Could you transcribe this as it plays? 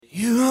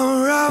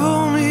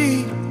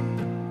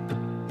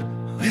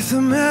with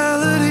a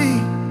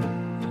melody.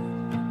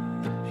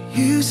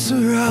 You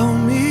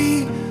surround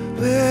me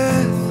with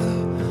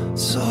a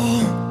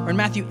song. We're in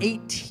Matthew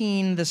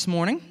 18 this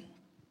morning.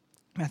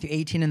 Matthew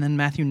 18 and then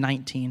Matthew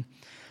 19.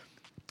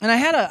 And I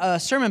had a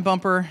sermon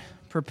bumper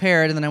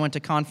prepared, and then I went to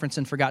conference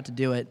and forgot to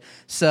do it.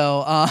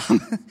 So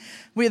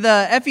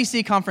the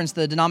FEC conference,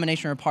 the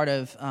denomination we're part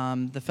of,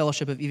 the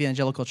Fellowship of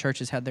Evangelical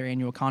Churches, had their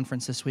annual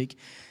conference this week.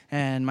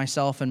 And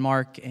myself and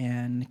Mark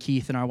and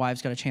Keith and our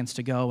wives got a chance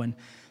to go. And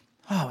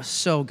it was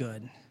so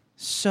good.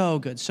 So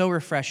good. So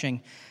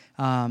refreshing.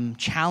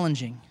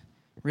 Challenging.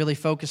 Really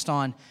focused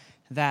on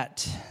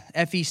that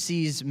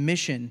FEC's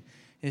mission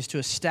is to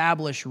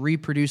establish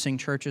reproducing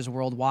churches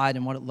worldwide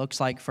and what it looks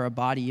like for a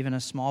body, even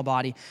a small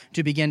body,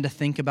 to begin to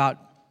think about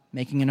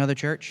making another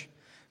church,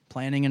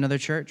 planning another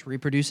church,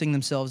 reproducing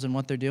themselves in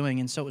what they're doing.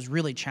 And so it was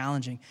really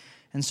challenging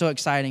and so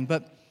exciting.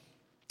 But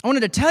I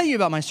wanted to tell you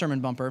about my sermon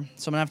bumper,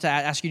 so I'm going to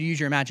have to ask you to use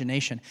your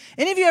imagination.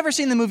 Any of you ever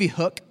seen the movie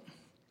Hook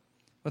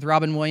with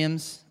Robin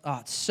Williams? Oh,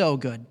 it's so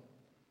good.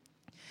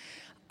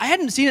 I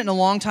hadn't seen it in a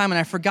long time, and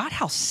I forgot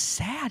how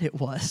sad it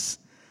was.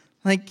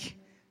 Like,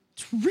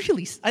 it's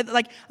really, I'm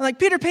like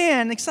Peter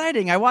Pan,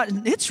 exciting. I watched.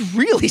 It's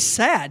really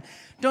sad.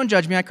 Don't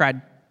judge me. I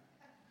cried.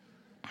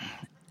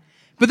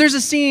 But there's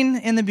a scene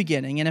in the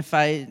beginning, and if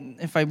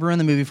I ruin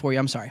the movie for you,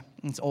 I'm sorry.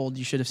 It's old.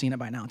 You should have seen it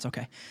by now. It's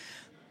okay.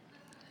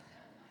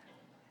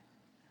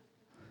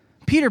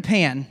 Peter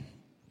Pan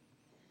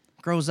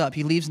grows up.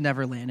 He leaves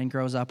Neverland and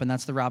grows up, and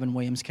that's the Robin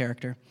Williams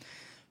character.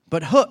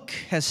 But Hook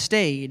has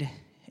stayed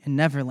in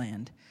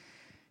Neverland,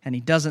 and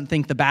he doesn't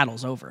think the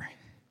battle's over.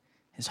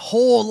 His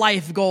whole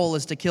life goal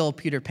is to kill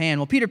Peter Pan.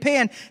 Well, Peter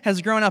Pan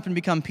has grown up and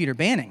become Peter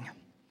Banning.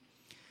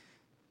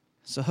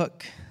 So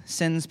Hook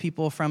sends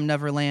people from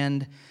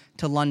Neverland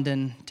to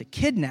London to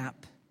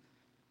kidnap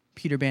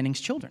Peter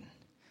Banning's children.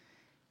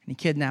 And he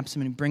kidnaps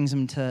them and he brings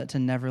them to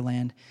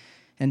Neverland.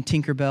 And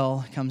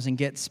Tinkerbell comes and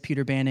gets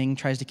Peter Banning,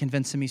 tries to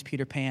convince him he's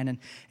Peter Pan,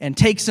 and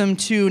takes him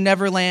to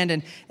Neverland.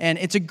 And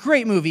it's a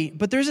great movie.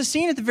 But there's a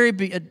scene at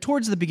the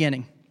towards the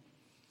beginning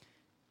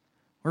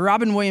where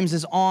Robin Williams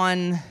is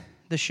on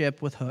the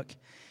ship with Hook,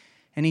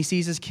 and he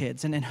sees his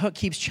kids, and Hook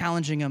keeps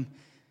challenging him.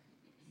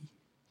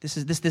 This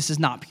is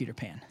not Peter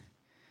Pan.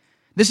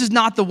 This is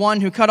not the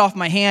one who cut off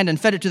my hand and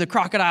fed it to the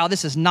crocodile.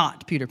 This is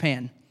not Peter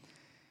Pan.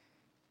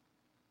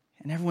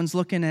 And everyone's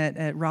looking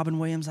at Robin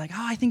Williams like,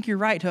 I think you're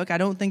right, Hook. I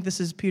don't think this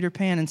is Peter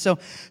Pan. And so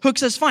Hook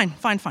says, fine.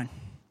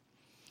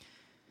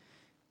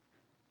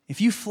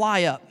 If you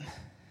fly up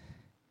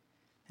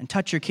and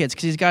touch your kids,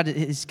 because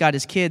he's got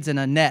his kids in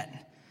a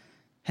net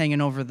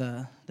hanging over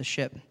the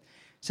ship.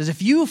 He says,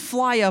 if you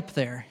fly up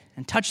there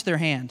and touch their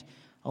hand,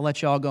 I'll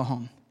let you all go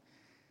home.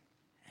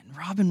 And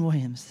Robin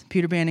Williams,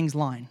 Peter Banning's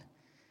line,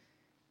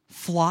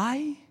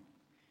 fly?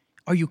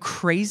 Are you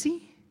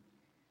crazy?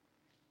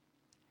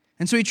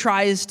 And so he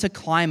tries to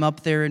climb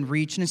up there and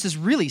reach, and it's this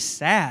really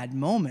sad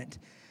moment.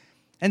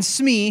 And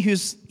Smee,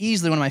 who's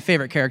easily one of my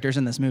favorite characters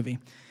in this movie,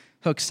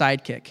 Hook's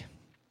sidekick,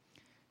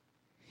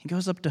 he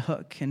goes up to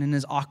Hook, and in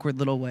his awkward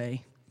little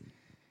way,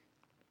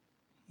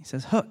 he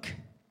says, Hook,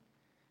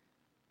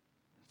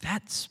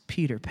 that's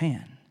Peter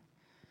Pan.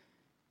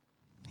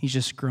 He's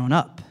just grown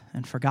up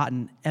and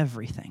forgotten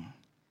everything.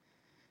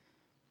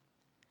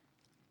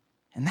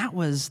 And that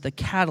was the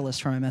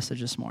catalyst for my message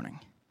this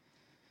morning.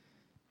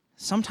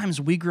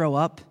 Sometimes we grow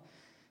up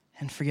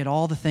and forget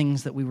all the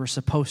things that we were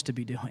supposed to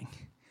be doing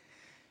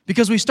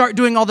because we start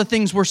doing all the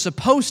things we're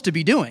supposed to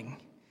be doing.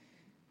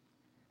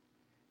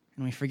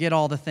 And we forget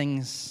all the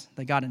things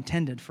that God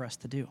intended for us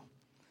to do.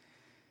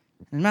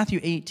 In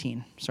Matthew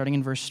 18, starting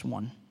in verse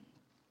 1,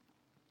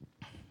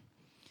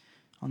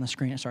 on the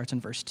screen, it starts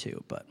in verse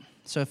 2.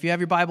 So if you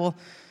have your Bible,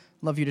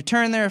 love you to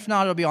turn there. If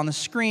not, it'll be on the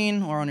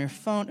screen or on your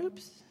phone.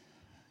 Oops.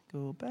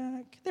 Go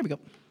back. There we go.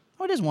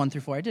 Oh, it is 1 through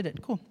 4. I did it.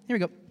 Cool. Here we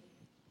go.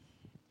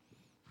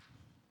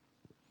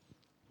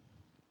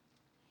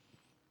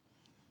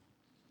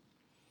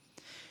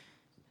 It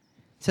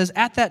says,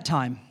 at that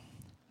time,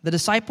 the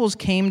disciples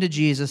came to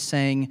Jesus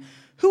saying,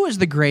 who is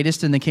the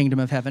greatest in the kingdom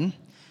of heaven?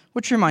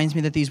 Which reminds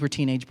me that these were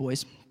teenage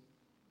boys.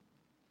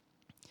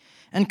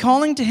 And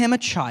calling to him a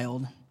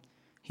child,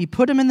 he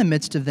put him in the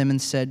midst of them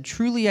and said,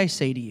 truly I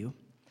say to you,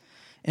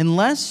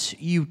 unless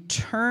you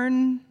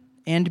turn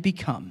and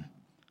become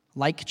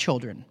like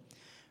children,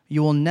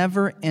 you will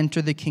never enter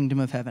the kingdom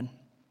of heaven.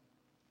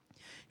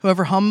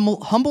 Whoever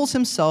humbles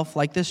himself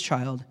like this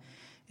child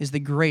is the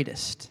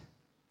greatest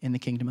in the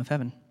kingdom of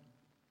heaven.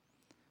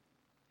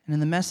 And in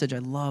the message, I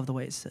love the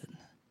way it's said.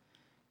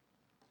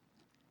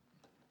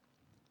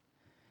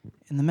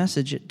 In the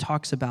message, it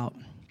talks about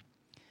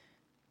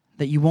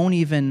that you won't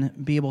even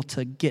be able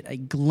to get a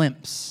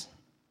glimpse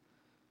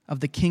of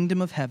the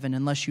kingdom of heaven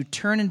unless you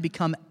turn and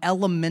become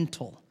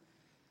elemental.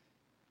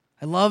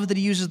 I love that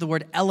he uses the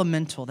word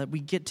elemental, that we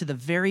get to the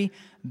very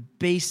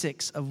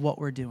basics of what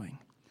we're doing.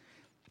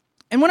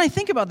 And when I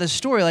think about this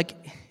story,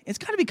 it's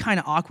got to be kind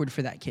of awkward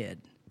for that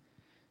kid.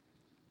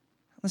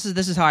 This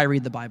is how I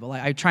read the Bible.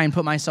 I try and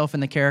put myself in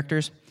the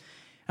characters.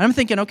 And I'm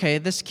thinking, okay,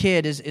 this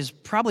kid is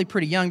probably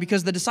pretty young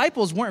because the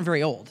disciples weren't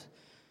very old.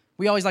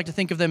 We always like to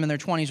think of them in their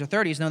 20s or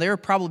 30s. No, they were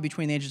probably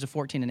between the ages of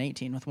 14 and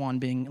 18, with one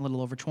being a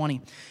little over 20.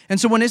 And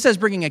so when it says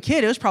bringing a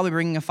kid, it was probably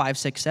bringing a 5,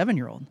 6,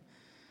 7-year-old.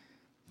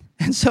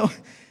 And so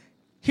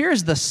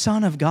here's the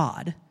Son of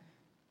God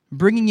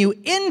bringing you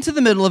into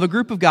the middle of a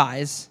group of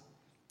guys,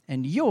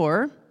 and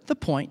you're the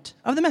point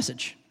of the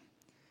message.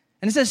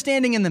 And it says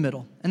standing in the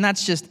middle. And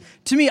that's just,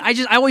 to me, I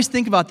always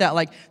think about that,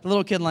 like the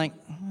little kid like,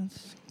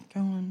 let's go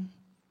on.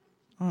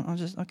 I'll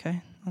just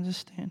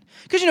stand.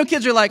 Because,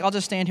 kids are like, I'll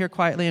just stand here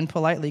quietly and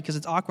politely because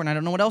it's awkward and I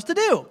don't know what else to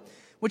do,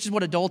 which is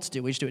what adults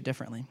do. We just do it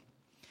differently.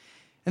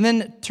 And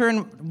then turn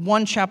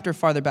one chapter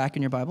farther back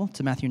in your Bible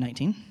to Matthew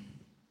 19,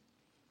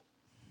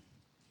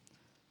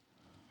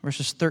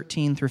 verses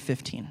 13 through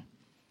 15.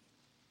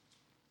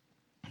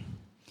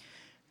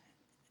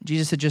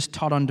 Jesus had just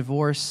taught on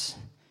divorce.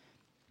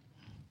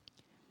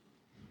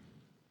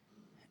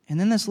 And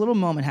then this little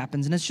moment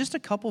happens, and it's just a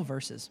couple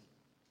verses.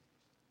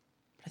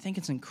 I think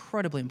it's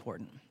incredibly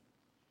important.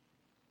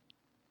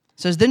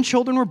 It says, then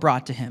children were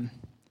brought to him,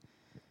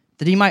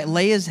 that he might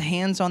lay his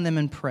hands on them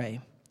and pray.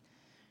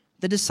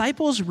 The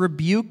disciples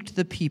rebuked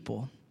the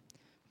people,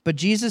 but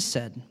Jesus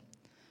said,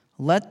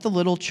 let the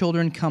little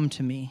children come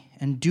to me,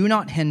 and do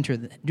not hinder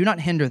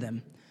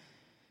them,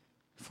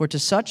 for to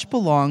such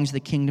belongs the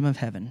kingdom of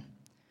heaven.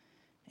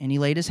 And he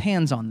laid his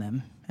hands on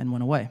them and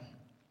went away.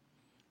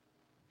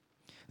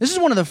 This is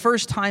one of the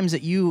first times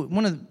that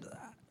one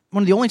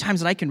of the only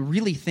times that I can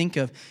really think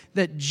of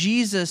that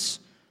Jesus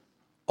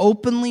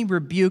openly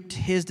rebuked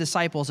his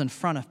disciples in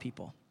front of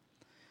people.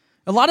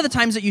 A lot of the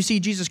times that you see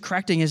Jesus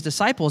correcting his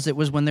disciples, it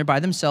was when they're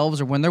by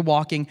themselves or when they're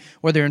walking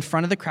or they're in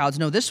front of the crowds.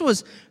 No, this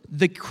was,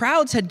 the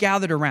crowds had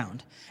gathered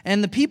around,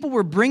 and the people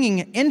were bringing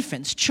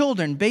infants,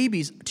 children,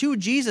 babies to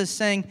Jesus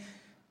saying,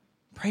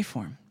 pray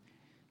for him,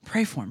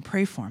 pray for him,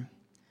 pray for him.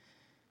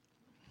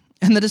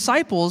 And the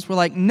disciples were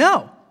like,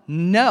 no,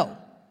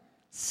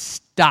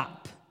 stop.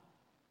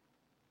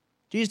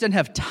 Jesus didn't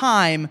have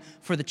time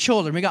for the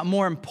children. We got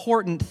more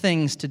important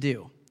things to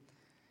do.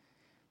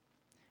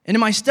 And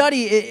in my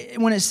study,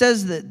 when it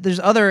says that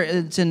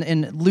it's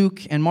in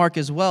Luke and Mark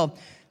as well,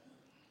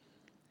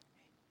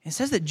 it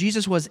says that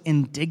Jesus was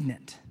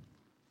indignant.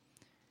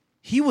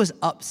 He was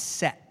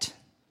upset.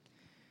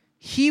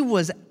 He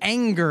was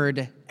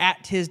angered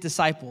at his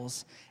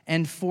disciples.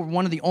 And for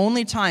one of the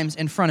only times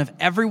in front of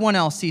everyone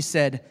else, he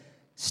said,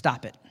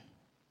 stop it.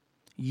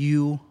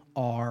 You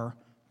are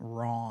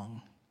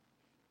wrong.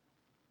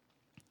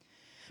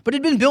 But it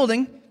had been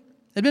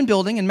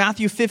building. In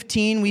Matthew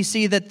 15, we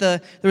see that there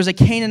was a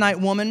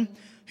Canaanite woman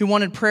who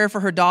wanted prayer for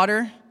her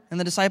daughter, and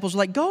the disciples were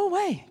like, go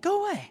away.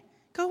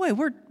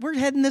 We're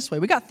heading this way.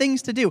 We got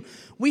things to do.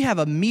 We have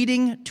a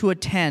meeting to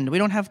attend. We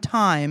don't have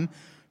time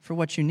for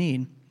what you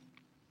need.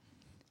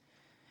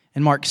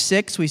 In Mark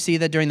 6, we see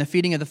that during the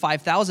feeding of the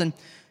 5,000,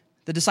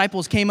 the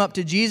disciples came up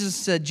to Jesus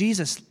and said,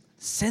 Jesus,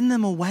 send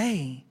them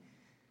away.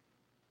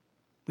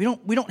 We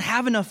don't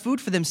have enough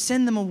food for them.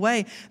 Send them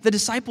away. The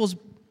disciples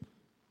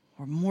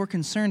were more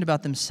concerned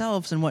about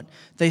themselves and what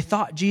they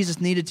thought Jesus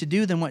needed to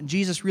do than what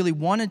Jesus really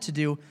wanted to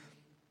do,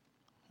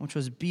 which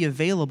was be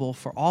available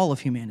for all of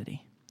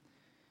humanity.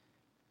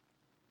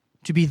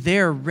 To be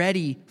there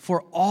ready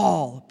for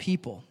all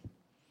people.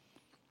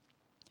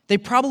 They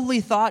probably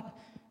thought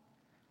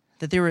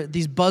that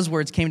these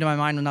buzzwords came to my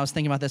mind when I was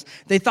thinking about this.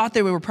 They thought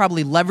they were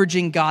probably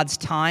leveraging God's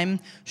time,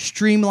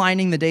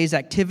 streamlining the day's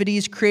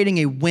activities, creating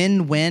a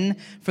win-win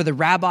for the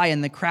rabbi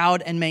and the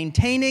crowd, and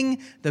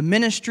maintaining the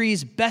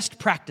ministry's best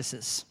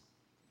practices.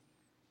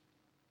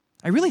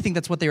 I really think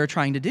that's what they were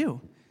trying to do.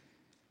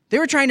 They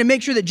were trying to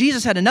make sure that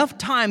Jesus had enough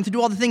time to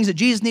do all the things that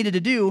Jesus needed to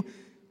do.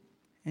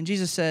 And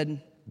Jesus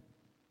said,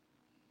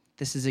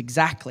 this is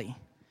exactly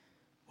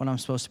what I'm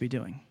supposed to be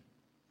doing.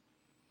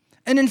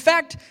 And in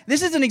fact,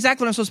 this isn't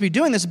exactly what I'm supposed to be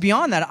doing. This is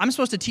beyond that. I'm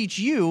supposed to teach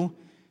you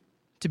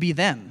to be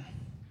them.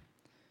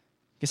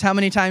 Because how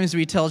many times do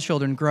we tell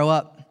children, grow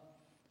up,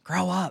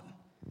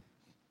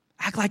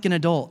 act like an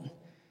adult?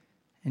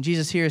 And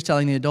Jesus here is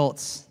telling the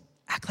adults,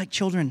 act like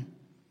children.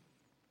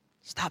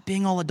 Stop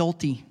being all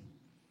adulty.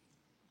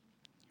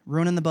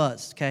 Ruining the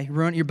buzz, okay?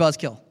 Ruin your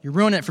buzzkill. You're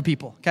ruining it for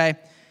people, okay?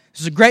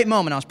 This is a great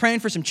moment. I was praying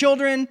for some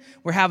children.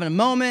 We're having a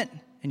moment,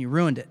 and you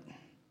ruined it.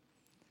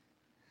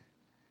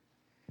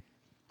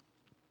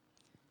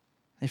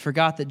 They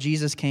forgot that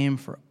Jesus came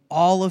for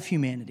all of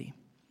humanity.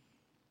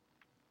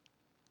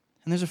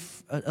 And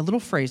there's a little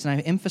phrase, and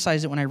I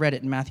emphasized it when I read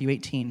it in Matthew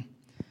 18.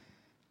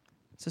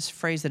 It's this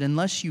phrase that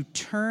unless you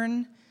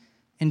turn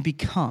and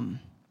become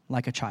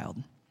like a child.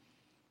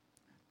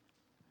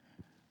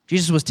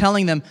 Jesus was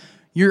telling them,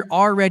 you're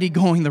already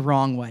going the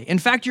wrong way. In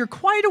fact, you're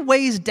quite a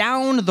ways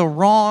down the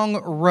wrong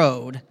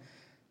road.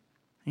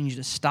 And you need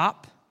to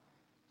stop,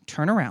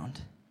 turn around,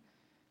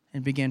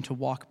 and begin to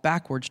walk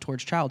backwards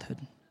towards childhood.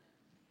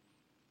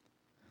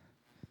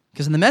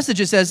 Because in the message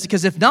it says,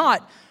 because if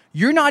not,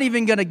 you're not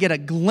even going to get a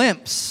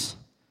glimpse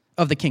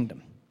of the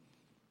kingdom.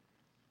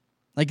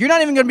 Like you're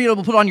not even going to be able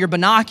to put on your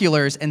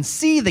binoculars and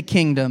see the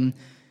kingdom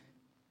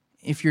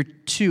if you're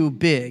too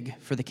big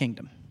for the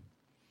kingdom.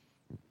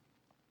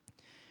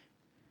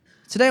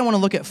 Today I want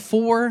to look at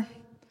 4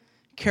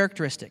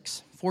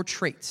 characteristics, 4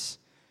 traits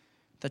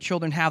that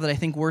children have that I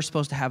think we're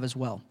supposed to have as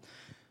well.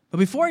 But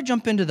before I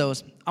jump into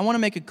those, I want to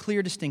make a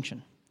clear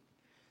distinction.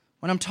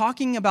 When I'm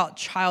talking about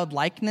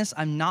childlikeness,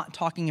 I'm not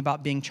talking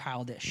about being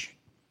childish.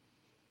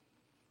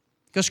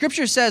 Because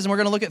Scripture says, and we're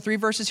going to look at 3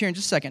 verses here in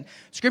just a second,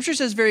 Scripture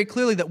says very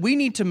clearly that we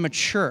need to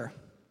mature,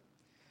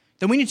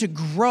 that we need to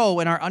grow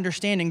in our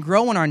understanding,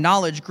 grow in our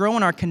knowledge, grow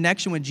in our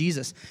connection with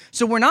Jesus.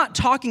 So we're not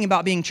talking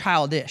about being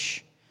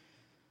childish.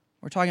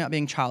 We're talking about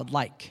being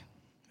childlike.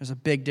 There's a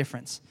big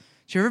difference. So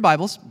if you have your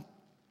Bibles,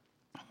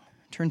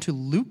 turn to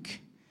Luke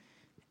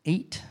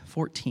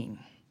 8:14.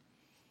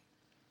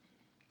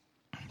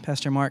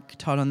 Pastor Mark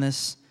taught on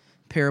this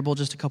parable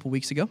just a couple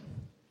weeks ago.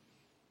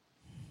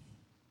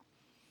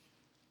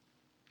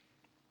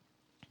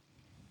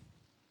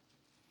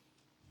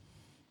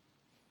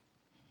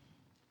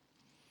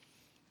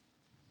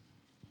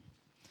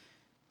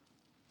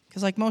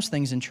 Because like most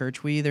things in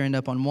church, we either end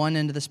up on one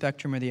end of the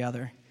spectrum or the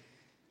other.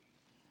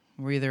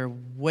 We're either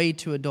way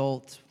too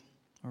adult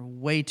or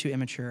way too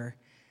immature.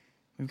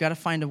 We've got to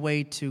find a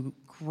way to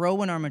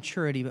grow in our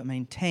maturity but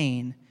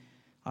maintain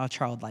our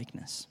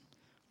childlikeness.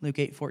 Luke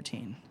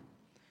 8:14.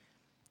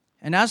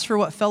 And as for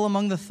what fell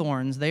among the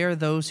thorns, they are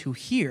those who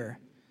hear,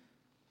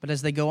 but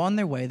as they go on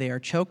their way, they are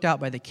choked out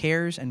by the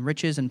cares and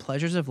riches and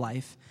pleasures of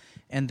life,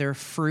 and their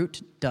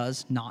fruit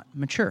does not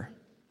mature.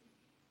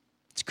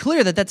 It's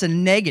clear that that's a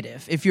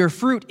negative. If your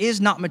fruit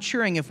is not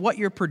maturing, if what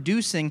you're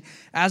producing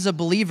as a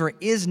believer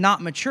is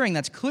not maturing,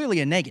 that's clearly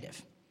a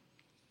negative.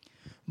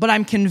 But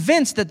I'm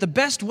convinced that the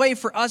best way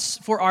for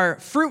our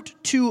fruit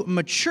to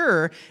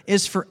mature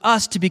is for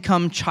us to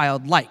become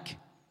childlike.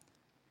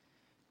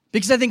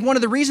 Because I think one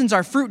of the reasons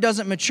our fruit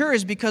doesn't mature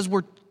is because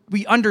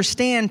we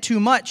understand too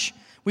much.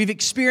 We've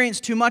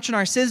experienced too much, and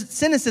our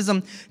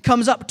cynicism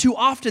comes up too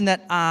often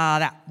that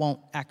won't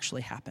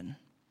actually happen.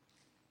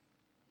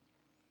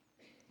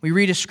 We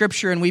read a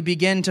scripture and we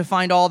begin to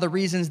find all the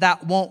reasons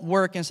that won't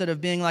work instead of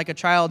being like a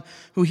child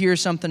who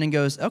hears something and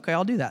goes, okay,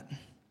 I'll do that.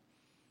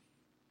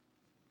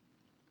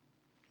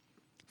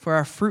 For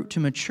our fruit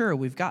to mature,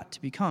 we've got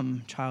to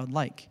become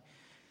childlike.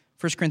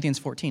 1 Corinthians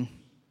 14.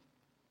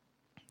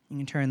 You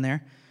can turn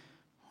there.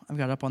 I've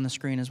got it up on the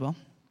screen as well.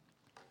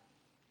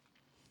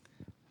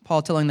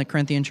 Paul telling the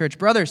Corinthian church,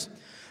 brothers,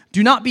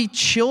 do not be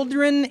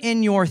children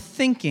in your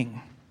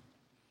thinking.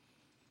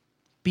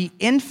 Be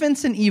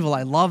infants in evil.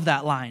 I love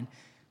that line.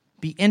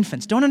 Be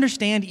infants. Don't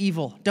understand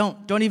evil.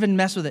 Don't even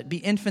mess with it. Be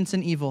infants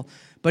in evil.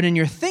 But in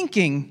your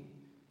thinking,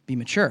 be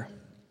mature.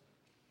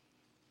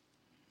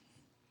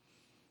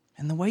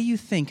 And the way you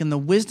think, and the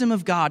wisdom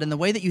of God, and the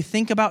way that you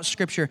think about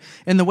Scripture,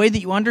 and the way that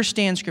you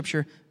understand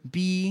Scripture,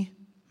 be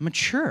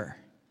mature.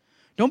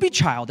 Don't be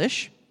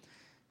childish.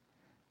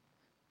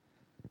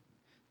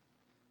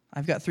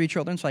 I've got 3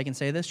 children, so I can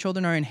say this.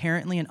 Children are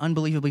inherently and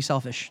unbelievably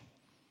selfish.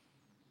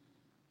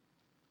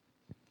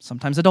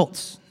 Sometimes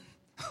adults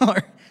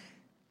are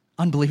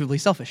unbelievably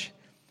selfish.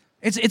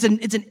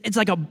 It's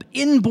like an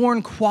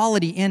inborn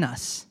quality in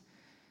us.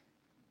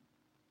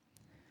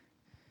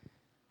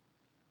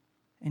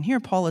 And here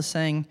Paul is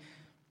saying,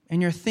 in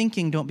your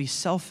thinking, don't be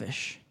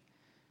selfish.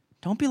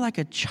 Don't be like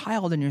a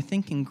child in your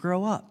thinking.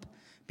 Grow up.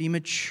 Be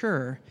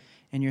mature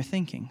in your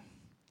thinking.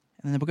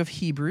 And in the book of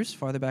Hebrews,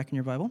 farther back in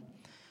your Bible,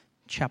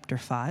 chapter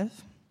 5.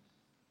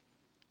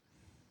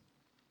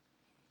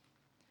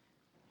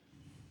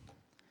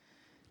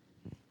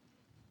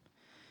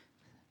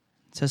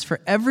 It says, for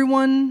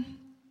everyone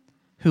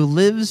who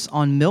lives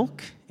on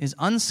milk is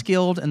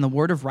unskilled in the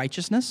word of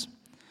righteousness,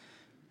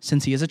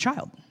 since he is a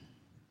child.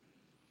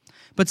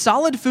 But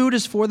solid food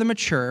is for the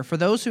mature, for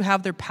those who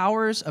have their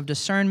powers of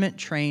discernment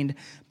trained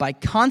by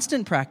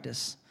constant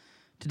practice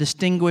to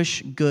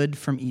distinguish good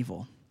from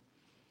evil.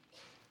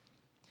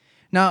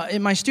 Now,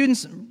 my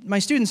students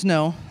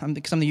know,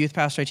 because I'm the youth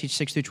pastor, I teach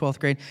 6th through 12th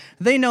grade,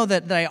 they know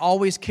that I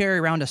always carry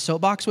around a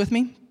soapbox with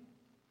me.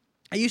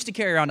 I used to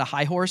carry around a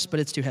high horse, but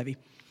it's too heavy.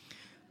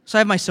 So I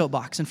have my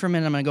soapbox, and for a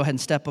minute I'm going to go ahead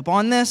and step up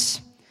on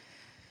this.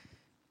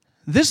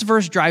 This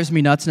verse drives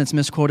me nuts, and it's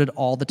misquoted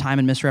all the time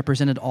and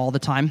misrepresented all the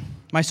time.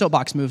 My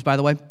soapbox moves, by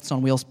the way. It's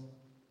on wheels.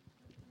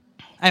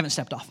 I haven't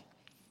stepped off.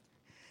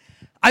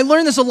 I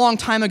learned this a long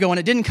time ago, and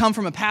it didn't come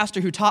from a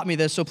pastor who taught me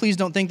this, so please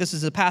don't think this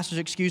is a pastor's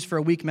excuse for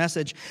a weak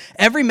message.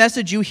 Every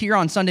message you hear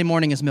on Sunday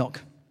morning is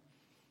milk.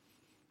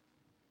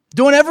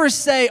 Don't ever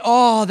say,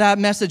 oh, that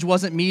message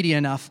wasn't meaty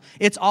enough.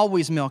 It's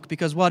always milk,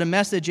 because what a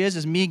message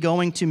is me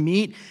going to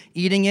meat,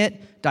 eating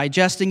it,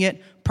 digesting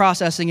it,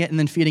 processing it, and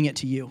then feeding it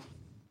to you.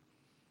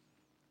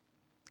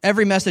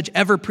 Every message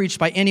ever preached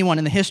by anyone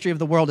in the history of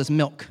the world is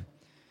milk.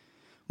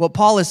 What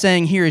Paul is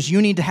saying here is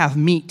you need to have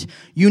meat.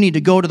 You need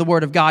to go to the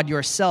Word of God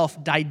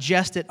yourself,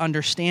 digest it,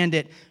 understand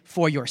it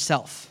for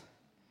yourself.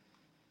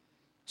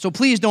 So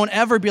please don't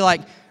ever be like,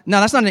 no,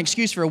 that's not an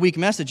excuse for a weak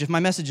message. If my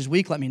message is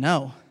weak, let me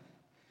know.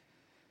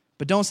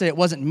 But don't say it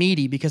wasn't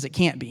meaty, because it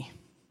can't be.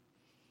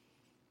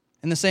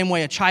 In the same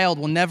way, a child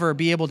will never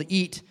be able to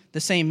eat the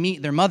same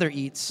meat their mother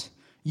eats.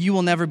 You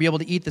will never be able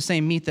to eat the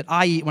same meat that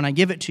I eat when I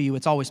give it to you.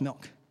 It's always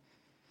milk.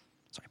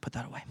 Sorry, put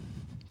that away.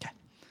 Okay.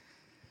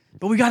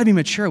 But we've got to be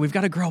mature. We've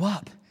got to grow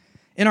up.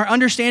 In our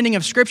understanding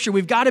of Scripture,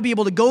 we've got to be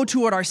able to go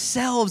to it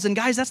ourselves. And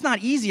guys, that's not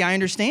easy, I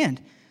understand.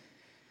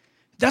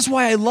 That's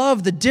why I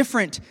love the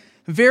different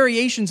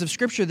variations of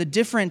Scripture, the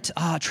different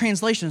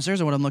translations.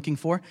 There's what I'm looking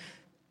for.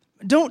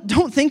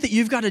 Don't think that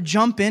you've got to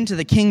jump into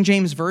the King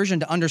James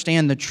Version to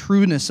understand the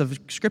trueness of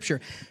Scripture.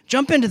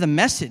 Jump into the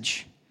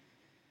Message.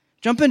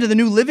 Jump into the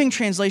New Living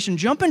Translation.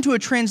 Jump into a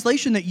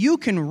translation that you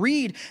can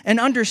read and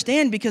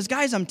understand because,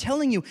 guys, I'm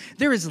telling you,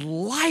 there is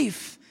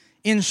life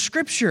in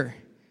Scripture.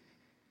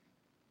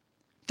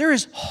 There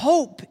is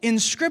hope in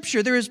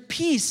Scripture. There is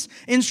peace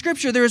in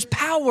Scripture. There is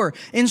power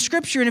in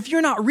Scripture. And if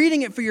you're not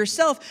reading it for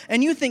yourself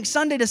and you think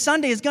Sunday to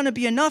Sunday is going to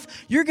be enough,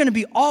 you're going to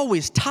be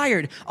always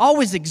tired,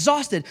 always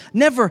exhausted,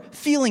 never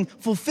feeling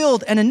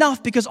fulfilled and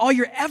enough because all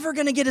you're ever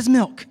going to get is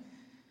milk.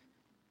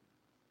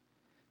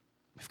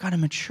 We've got to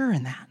mature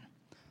in that.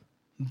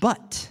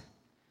 But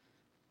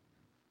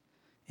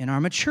in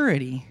our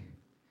maturity,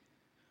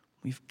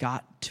 we've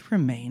got to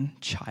remain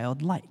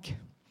childlike.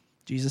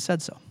 Jesus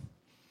said so.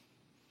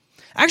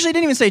 Actually, he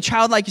didn't even say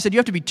childlike. He said you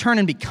have to be turned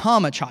and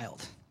become a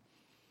child.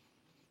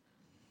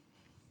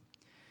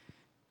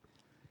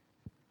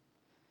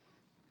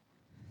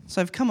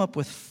 So I've come up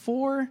with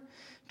 4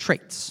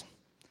 traits,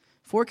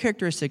 4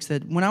 characteristics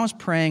that when I was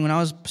praying, when I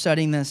was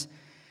studying this,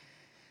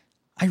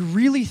 I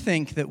really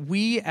think that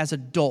we as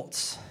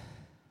adults,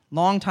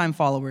 long-time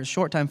followers,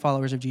 short-time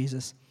followers of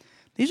Jesus,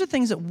 these are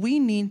things that we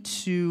need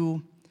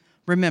to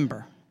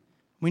remember.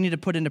 We need to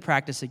put into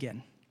practice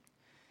again.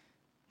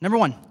 Number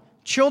 1,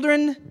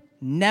 children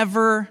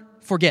never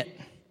forget.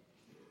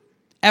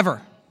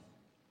 Ever.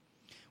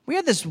 We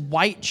had this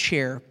white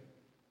chair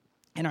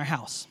in our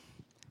house.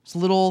 It's a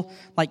little,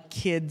 like,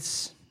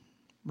 kids'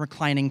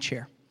 reclining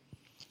chair.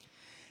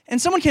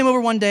 And someone came over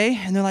one day,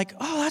 and they're like,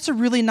 oh, that's a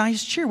really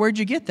nice chair. Where'd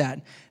you get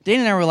that?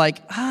 Dana and I were like,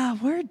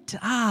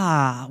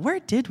 where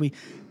did we?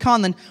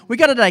 Conlon, we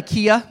got it at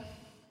IKEA.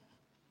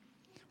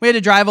 We had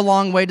to drive a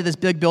long way to this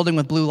big building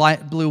with blue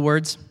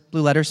letters.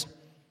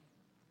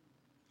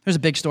 There's a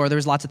big store. There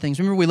was lots of things.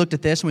 Remember, we looked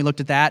at this, and we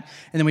looked at that,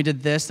 and then we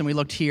did this, and we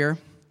looked here. And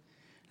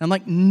I'm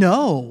like,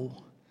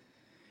 no.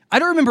 I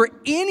don't remember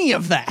any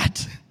of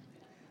that.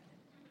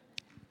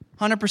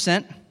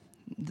 100%.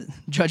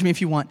 Judge me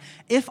if you want.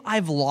 If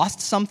I've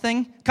lost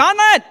something,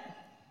 Conrad,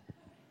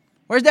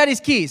 where's Daddy's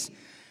keys?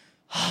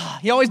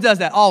 He always does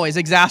that, always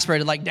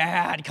exasperated, like,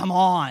 Dad, come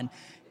on.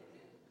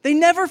 They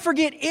never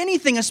forget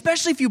anything,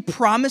 especially if you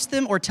promise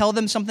them or tell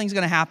them something's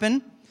going to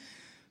happen.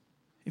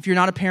 If you're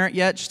not a parent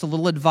yet, just a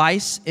little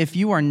advice. If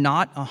you are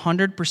not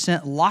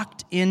 100%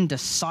 locked in,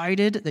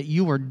 decided that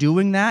you are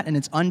doing that and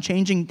it's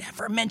unchanging,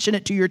 never mention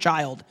it to your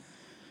child.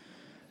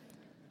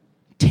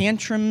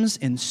 Tantrums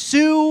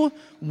ensue,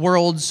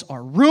 worlds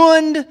are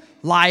ruined,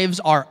 lives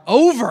are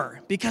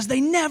over because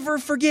they never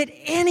forget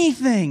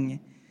anything.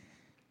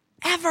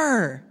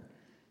 Ever.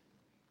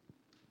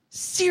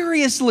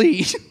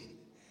 Seriously.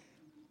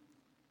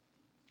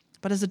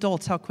 But as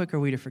adults, how quick are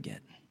we to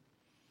forget?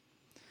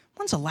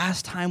 When's the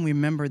last time we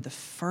remembered the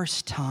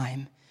first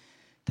time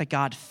that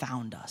God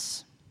found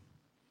us?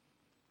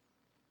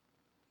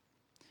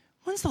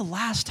 When's the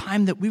last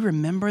time that we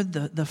remembered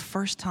the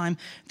first time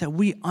that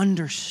we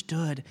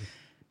understood,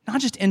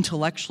 not just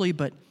intellectually,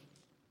 but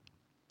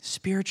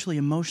spiritually,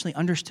 emotionally,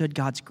 understood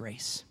God's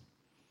grace?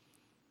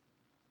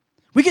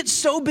 We get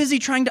so busy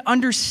trying to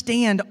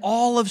understand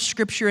all of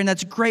Scripture, and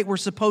that's great, we're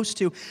supposed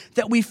to,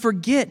 that we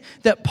forget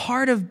that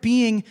part of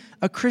being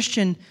a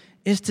Christian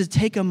is to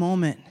take a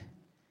moment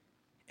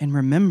and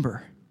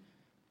remember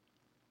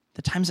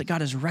the times that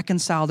God has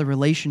reconciled a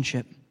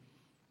relationship.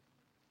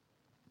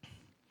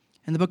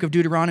 In the book of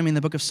Deuteronomy, in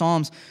the book of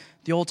Psalms,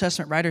 the Old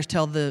Testament writers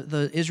tell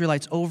the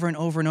Israelites over and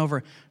over and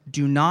over,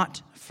 do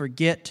not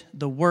forget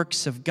the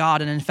works of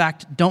God. And in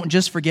fact, don't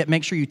just forget,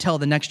 make sure you tell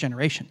the next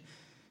generation.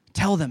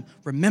 Tell them,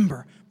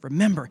 remember,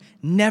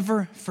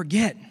 never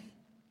forget.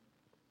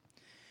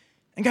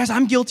 And guys,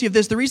 I'm guilty of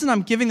this. The reason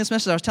I'm giving this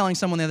message, I was telling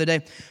someone the other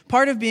day,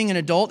 part of being an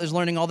adult is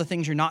learning all the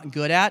things you're not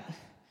good at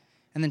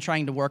and then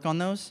trying to work on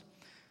those.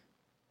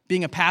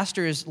 Being a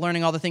pastor is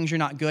learning all the things you're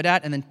not good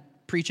at and then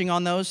preaching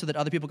on those so that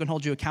other people can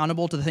hold you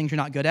accountable to the things you're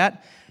not good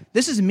at.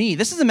 This is me.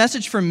 This is a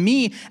message for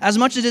me as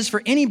much as it is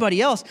for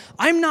anybody else.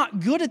 I'm not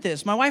good at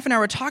this. My wife and I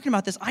were talking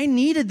about this. I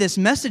needed this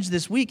message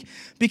this week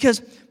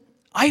because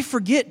I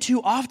forget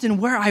too often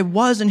where I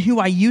was and who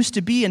I used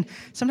to be. And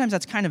sometimes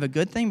that's kind of a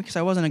good thing because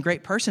I wasn't a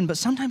great person, but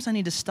sometimes I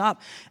need to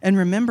stop and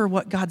remember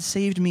what God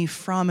saved me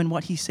from and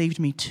what He saved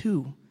me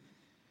to.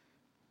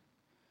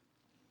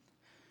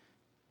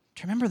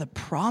 To remember the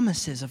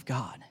promises of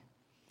God.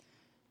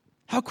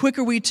 How quick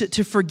are we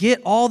to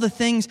forget all the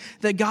things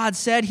that God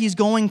said He's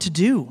going to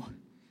do?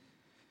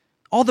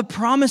 All the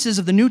promises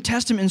of the New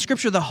Testament and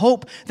Scripture, the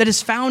hope that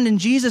is found in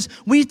Jesus.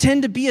 We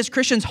tend to be, as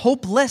Christians,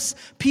 hopeless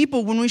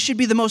people when we should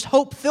be the most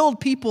hope-filled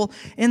people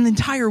in the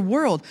entire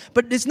world.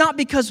 But it's not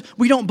because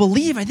we don't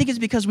believe. I think it's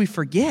because we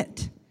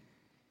forget.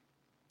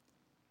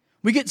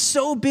 We get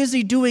so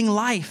busy doing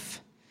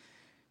life,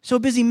 so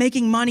busy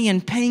making money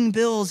and paying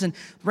bills and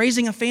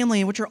raising a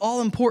family, which are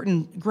all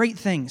important, great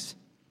things.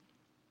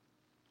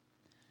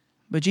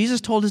 But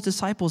Jesus told his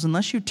disciples,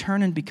 unless you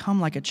turn and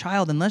become like a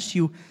child, unless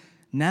you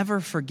never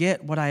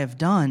forget what I have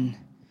done,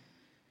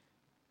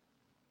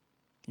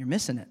 you're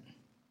missing it.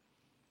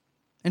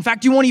 In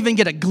fact, you won't even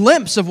get a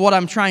glimpse of what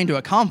I'm trying to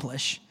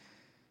accomplish.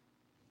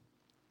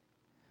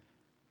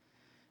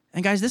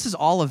 And guys, this is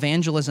all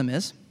evangelism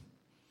is.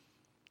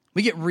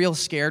 We get real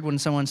scared when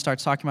someone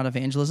starts talking about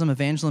evangelism.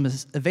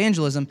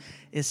 Evangelism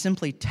is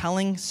simply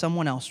telling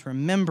someone else,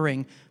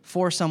 remembering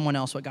for someone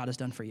else what God has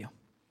done for you.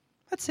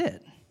 That's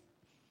it.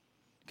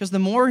 Because the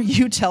more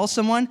you tell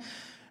someone,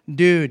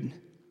 dude,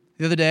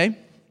 the other day,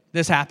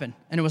 this happened,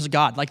 and it was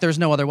God. Like, there's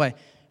no other way.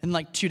 And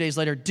like 2 days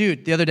later,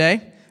 dude, the other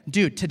day,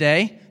 dude,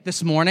 today,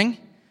 this morning,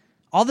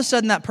 all of a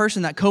sudden that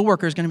person, that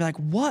coworker is going to be like,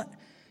 what?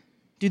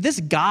 Dude, this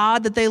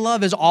God that they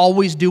love is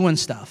always doing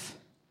stuff.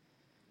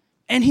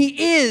 And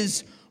he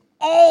is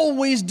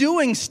always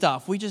doing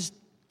stuff. We just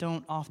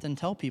don't often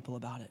tell people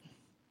about it.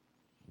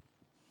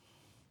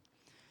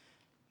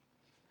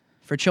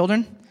 For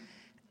children,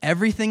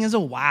 everything is a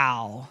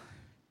wow.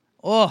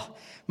 Oh,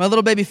 my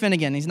little baby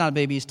Finnegan, he's not a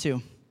baby, he's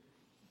 2.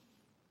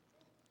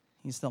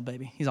 He's still a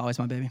baby. He's always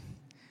my baby. Have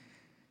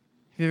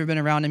you ever been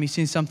around him, you've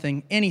seen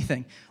something,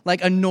 anything,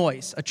 like a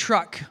noise, a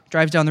truck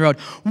drives down the road,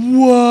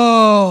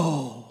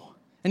 whoa,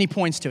 and he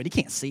points to it. He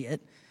can't see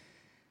it,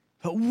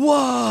 but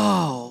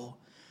whoa,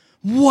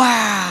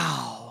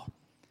 wow.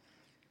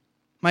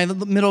 My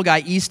middle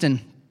guy,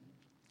 Easton,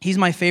 he's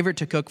my favorite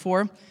to cook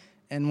for,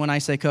 and when I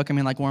say cook, I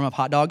mean like warm up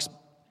hot dogs.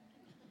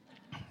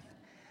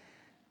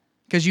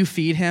 Because you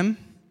feed him,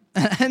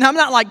 and I'm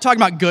not like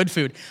talking about good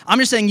food. I'm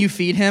just saying you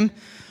feed him.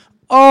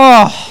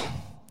 Oh,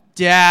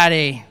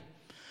 Daddy,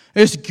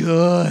 it's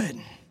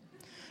good.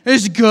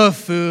 It's good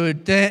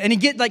food. And he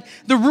get like,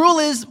 the rule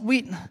is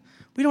we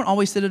don't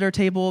always sit at our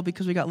table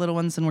because we got little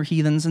ones and we're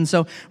heathens. And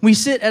so sometimes we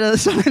sit at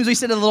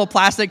a little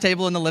plastic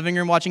table in the living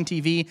room watching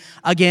TV.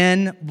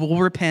 Again, we'll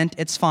repent.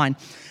 It's fine.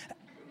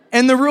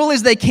 And the rule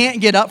is they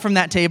can't get up from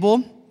that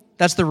table.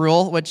 That's the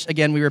rule, which,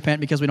 again, we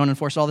repent because we don't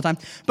enforce it all the time.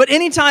 But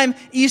anytime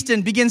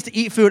Easton begins to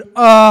eat food,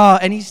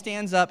 and he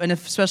stands up, and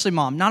especially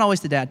Mom, not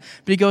always the dad,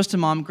 but he goes to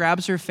Mom,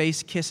 grabs her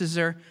face, kisses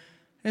her.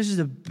 This is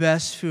the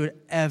best food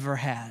ever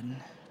had.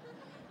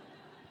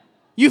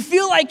 You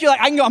feel like you're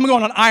like, I'm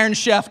going on Iron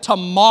Chef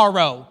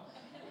tomorrow.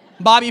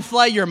 Bobby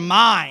Flay, you're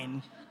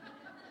mine.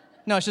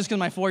 No, it's just because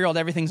my 4-year-old,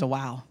 everything's a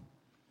wow.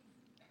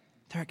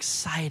 They're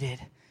excited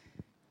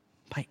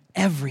by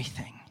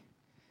everything.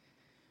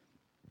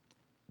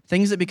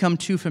 Things that become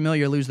too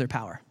familiar lose their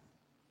power.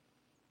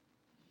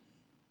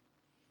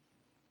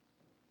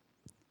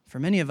 For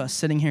many of us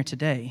sitting here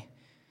today,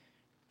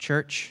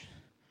 church,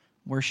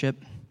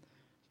 worship,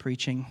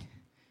 preaching,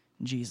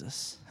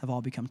 Jesus have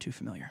all become too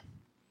familiar.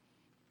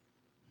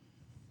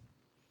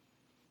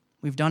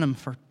 We've done them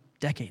for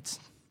decades.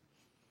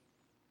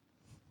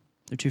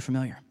 They're too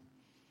familiar.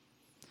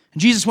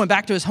 And Jesus went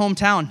back to his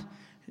hometown,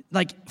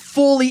 like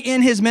fully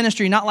in his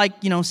ministry, not like,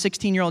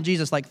 16-year-old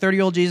Jesus, like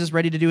 30-year-old Jesus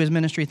ready to do his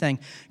ministry thing.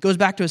 Goes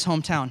back to his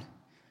hometown.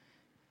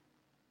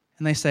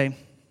 And they say,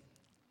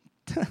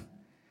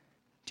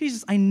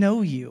 Jesus, I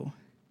know you.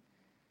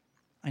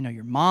 I know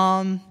your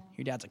mom,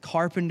 your dad's a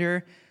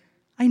carpenter.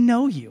 I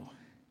know you.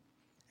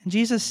 And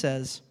Jesus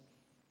says,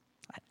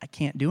 I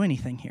can't do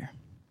anything here.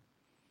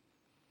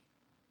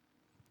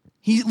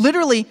 He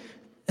literally,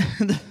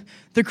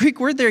 the Greek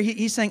word there,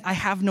 he's saying, I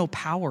have no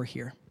power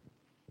here.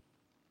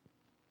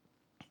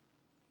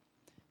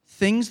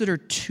 Things that are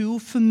too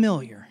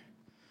familiar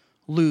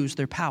lose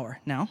their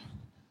power. Now,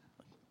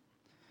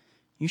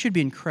 you should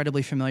be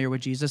incredibly familiar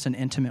with Jesus and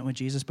intimate with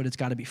Jesus, but it's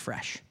got to be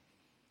fresh.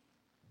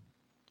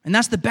 And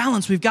that's the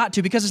balance we've got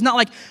to, because it's not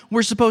like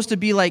we're supposed to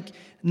be like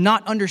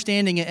not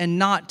understanding it and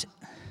not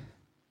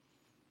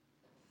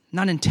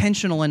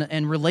intentional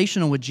and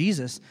relational with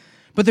Jesus.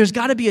 But there's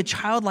got to be a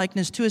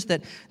childlikeness to us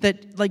that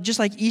like just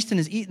like Easton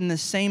has eaten the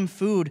same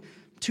food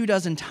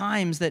 24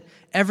 times, that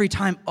every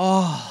time,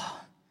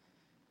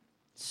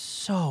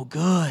 so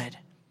good.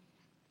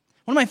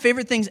 One of my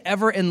favorite things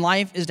ever in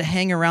life is to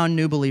hang around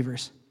new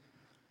believers.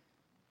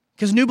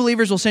 Because new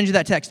believers will send you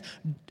that text.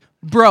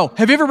 Bro,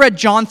 have you ever read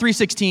John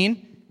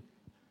 3:16?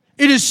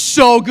 It is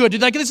so good.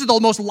 Dude, like, this is the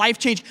most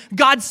life-changing.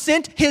 God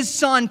sent his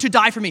son to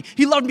die for me.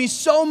 He loved me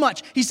so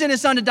much. He sent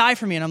his son to die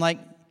for me. And I'm like,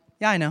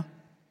 yeah, I know.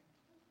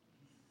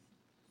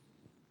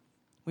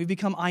 We've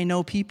become I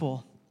know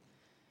people.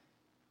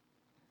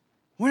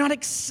 We're not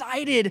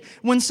excited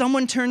when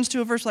someone turns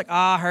to a verse like,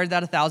 I heard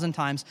that 1,000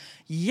 times.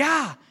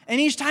 Yeah.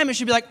 And each time it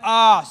should be like,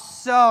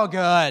 so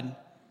good.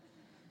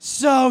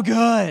 So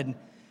good.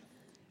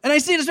 And I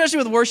see it especially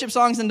with worship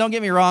songs, and don't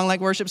get me wrong,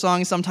 like worship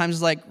songs sometimes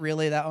is like,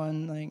 really, that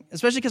one? Like,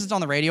 especially because it's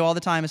on the radio all the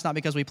time. It's not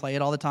because we play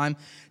it all the time.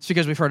 It's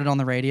because we've heard it on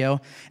the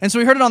radio. And so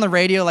we heard it on the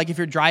radio, like if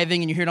you're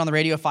driving and you hear it on the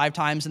radio 5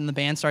 times and the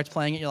band starts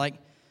playing it, you're like,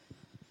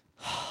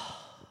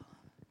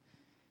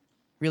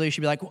 really, you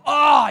should be like,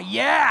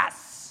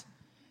 yes!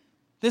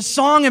 This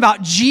song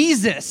about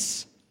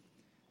Jesus.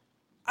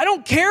 I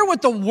don't care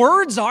what the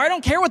words are. I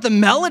don't care what the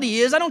melody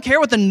is. I don't care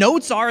what the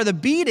notes are or the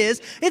beat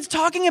is. It's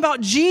talking about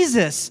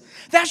Jesus.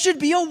 That should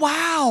be a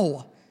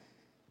wow.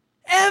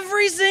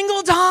 Every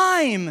single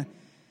time.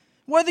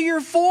 Whether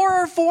you're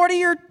 4 or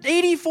 40 or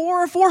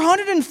 84 or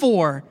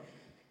 404.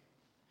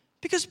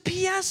 Because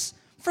P.S.,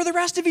 for the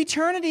rest of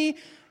eternity,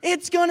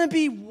 it's going to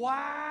be,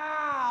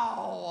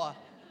 wow,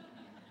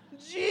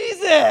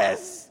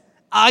 Jesus,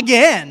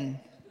 again.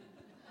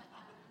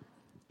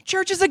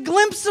 Church is a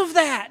glimpse of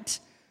that.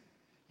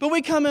 But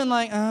we come in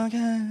like,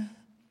 okay.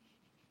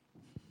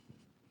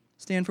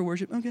 Stand for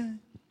worship, okay.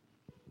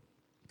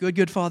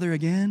 Good Father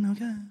again,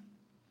 okay.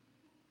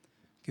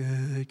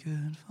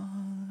 Good Father.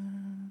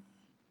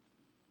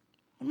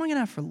 What am I going to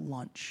have for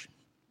lunch?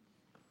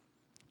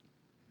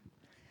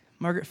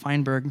 Margaret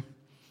Feinberg,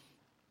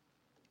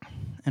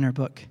 in her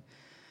book,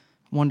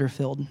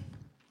 Wonder-Filled,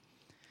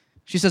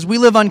 she says, we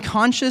live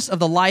unconscious of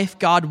the life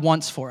God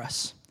wants for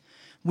us.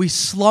 We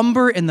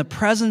slumber in the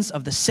presence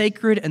of the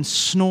sacred and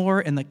snore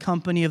in the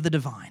company of the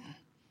divine.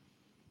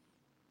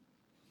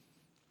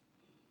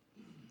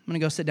 I'm going to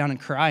go sit down and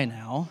cry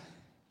now.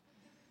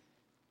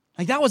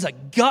 Like, that was a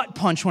gut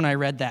punch when I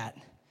read that.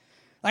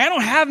 Like, I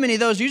don't have many of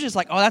those. Usually it's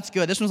like, oh, that's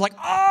good. This one's like,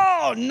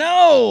 oh,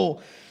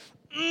 no.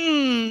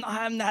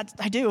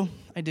 I do.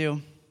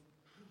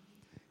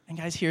 And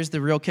guys, here's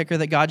the real kicker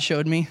that God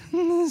showed me.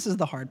 This is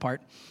the hard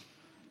part.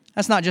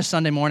 That's not just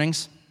Sunday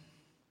mornings.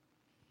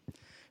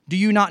 Do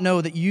you not know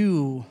that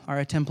you are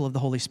a temple of the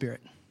Holy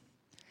Spirit?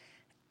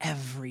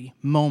 Every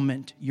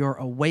moment you're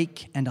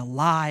awake and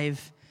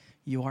alive,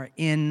 you are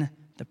in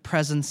the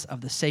presence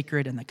of the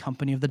sacred and the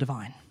company of the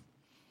divine.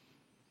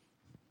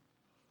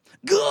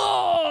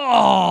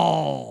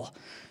 Go!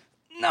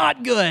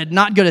 Not good.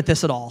 Not good at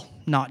this at all.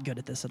 Not good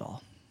at this at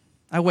all.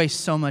 I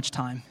waste so much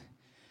time.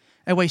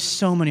 I waste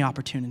so many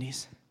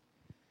opportunities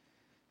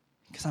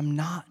because I'm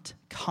not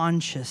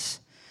conscious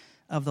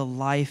of the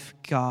life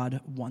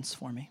God wants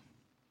for me.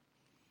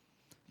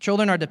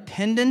 Children are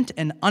dependent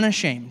and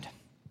unashamed.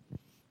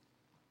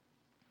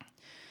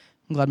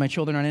 I'm glad my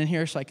children aren't in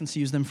here so I can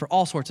use them for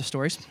all sorts of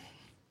stories.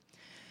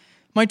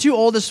 My two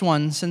oldest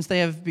ones, since they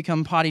have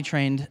become potty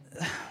trained,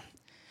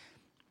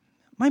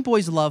 my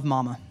boys love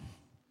mama,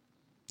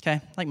 okay,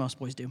 like most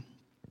boys do.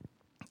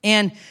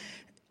 And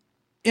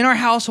in our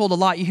household a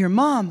lot, you hear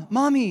mom,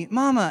 mommy,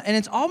 mama, and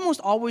it's almost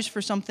always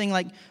for something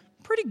like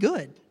pretty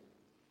good.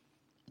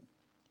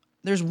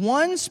 There's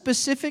one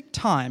specific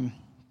time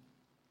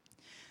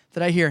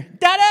that I hear,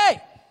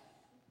 Daddy!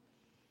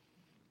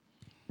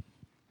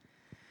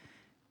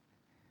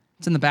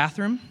 It's in the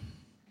bathroom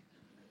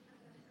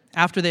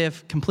after they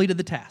have completed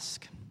the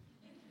task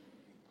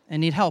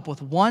and need help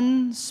with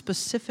one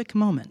specific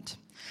moment.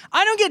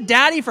 I don't get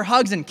daddy for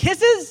hugs and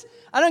kisses.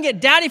 I don't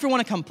get daddy for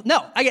want to come.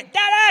 No, I get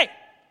daddy!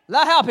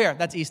 La help here.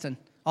 That's Easton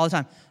all the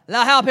time.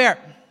 La help here.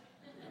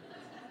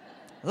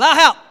 La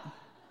help.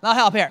 La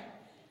help here.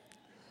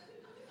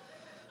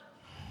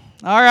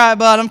 All right,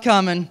 bud, I'm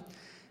coming.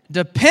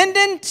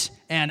 Dependent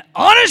and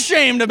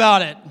unashamed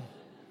about it.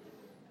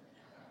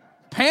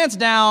 Pants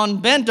down,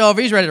 bent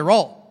over, he's ready to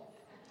roll.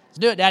 Let's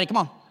do it, Daddy, come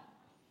on.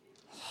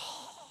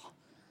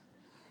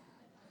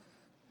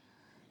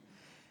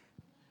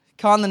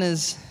 Conlon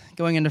is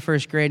going into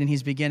first grade, and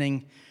he's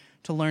beginning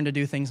to learn to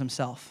do things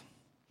himself.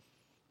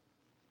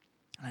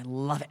 And I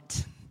love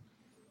it.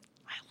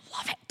 I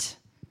love it.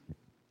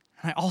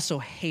 And I also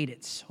hate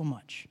it so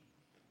much.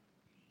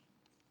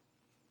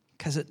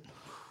 Because it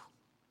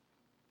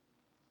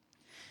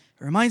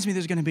reminds me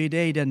there's going to be a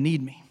day he doesn't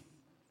need me.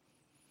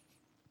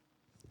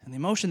 And the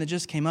emotion that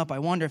just came up, I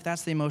wonder if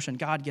that's the emotion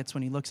God gets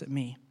when he looks at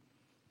me.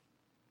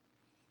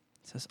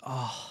 He says,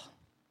 oh,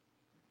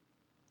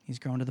 he's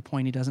grown to the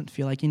point he doesn't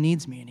feel like he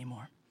needs me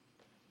anymore.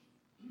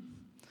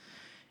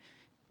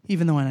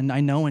 Even though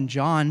I know in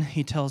John,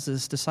 he tells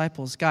his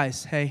disciples,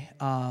 guys, hey,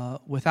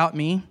 without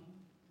me,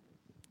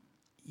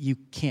 you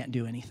can't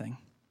do anything.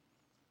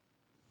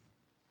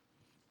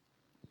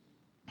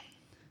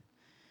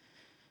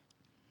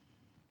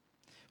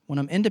 When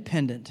I'm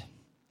independent,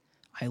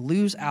 I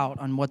lose out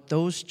on what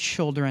those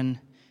children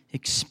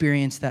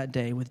experienced that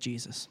day with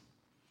Jesus.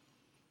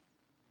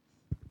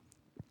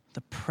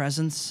 The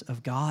presence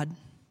of God,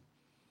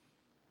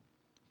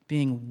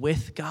 being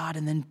with God,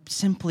 and then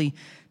simply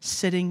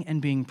sitting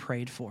and being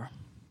prayed for.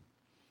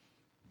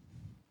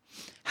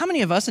 How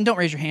many of us, and don't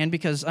raise your hand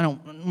because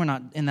we're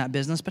not in that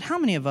business, but how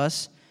many of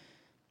us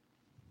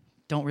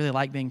don't really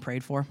like being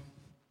prayed for?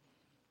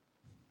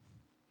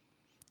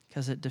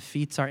 Because it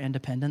defeats our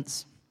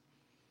independence.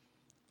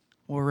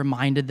 We're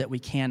reminded that we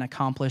can't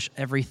accomplish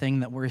everything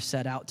that we're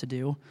set out to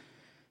do.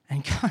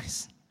 And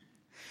guys,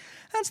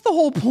 that's the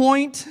whole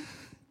point.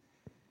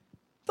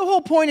 The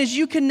whole point is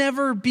you can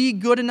never be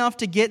good enough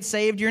to get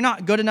saved. You're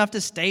not good enough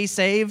to stay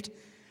saved.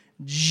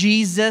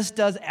 Jesus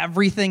does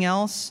everything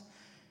else.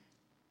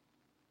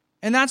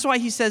 And that's why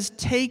he says,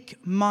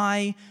 take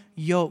my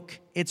yoke.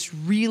 It's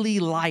really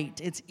light.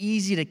 It's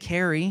easy to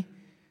carry.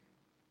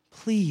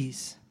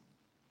 Please.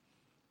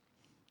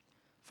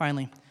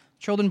 Finally,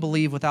 children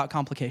believe without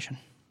complication.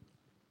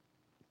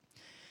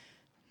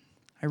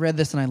 I read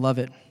this and I love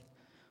it.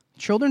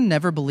 Children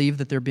never believe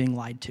that they're being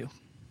lied to.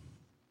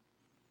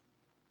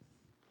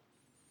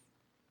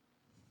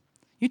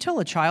 You tell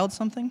a child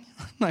something?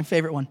 My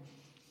favorite one.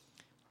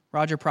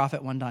 Roger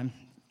Prophet one time,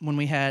 when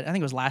we had, I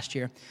think it was last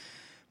year,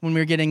 when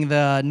we were getting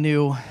the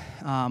new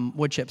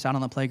wood chips out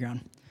on the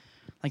playground.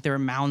 Like there were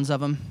mounds of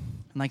them,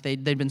 and like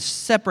they'd been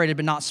separated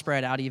but not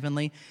spread out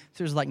evenly. So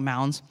there was like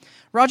mounds.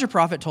 Roger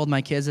Prophet told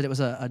my kids that it was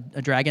a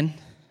dragon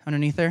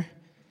underneath there.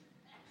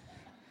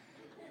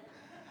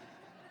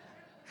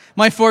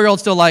 My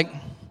 4-year-old's still like,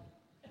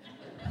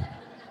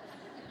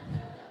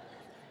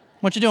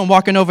 what you doing,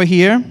 walking over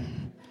here?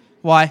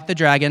 Why? The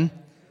dragon.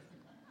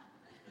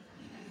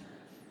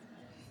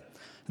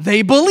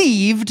 They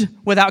believed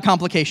without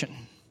complication.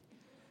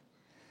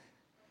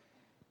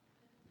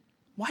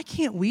 Why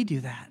can't we do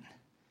that?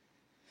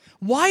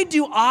 Why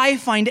do I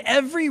find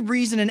every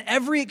reason and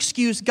every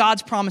excuse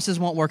God's promises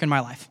won't work in my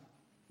life?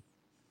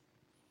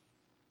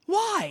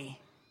 Why?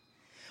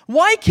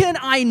 Why can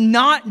I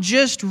not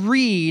just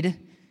read,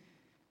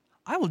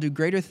 I will do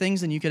greater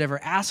things than you could ever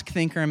ask,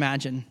 think, or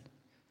imagine?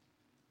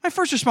 My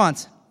first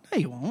response, no,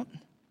 you won't.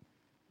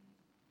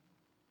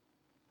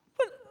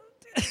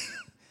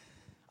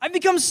 I've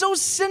become so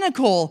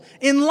cynical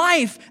in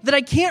life that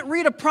I can't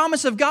read a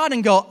promise of God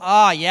and go,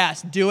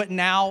 yes, do it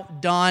now,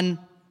 done,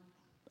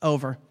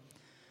 over.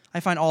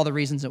 I find all the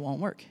reasons it won't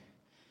work.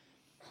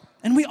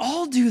 And we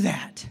all do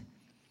that.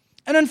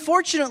 And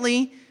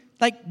unfortunately,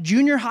 like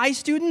junior high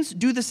students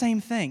do the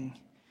same thing.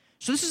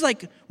 So this is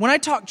like, when I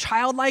talk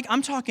childlike,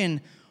 I'm talking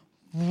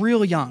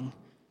real young.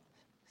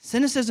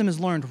 Cynicism is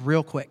learned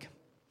real quick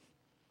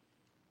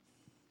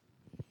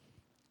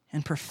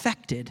and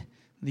perfected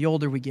the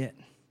older we get.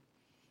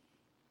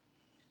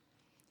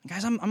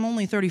 Guys, I'm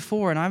only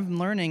 34, and I'm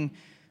learning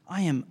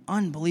I am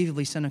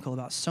unbelievably cynical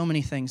about so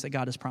many things that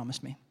God has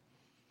promised me.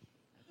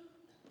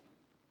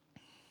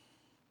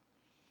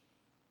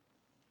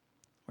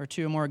 Where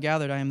two or more are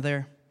gathered, I am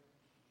there.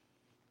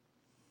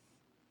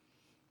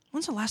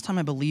 When's the last time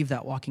I believed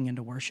that walking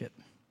into worship?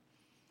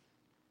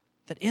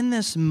 That in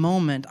this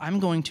moment, I'm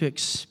going to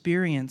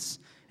experience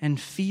and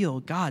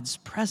feel God's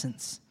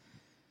presence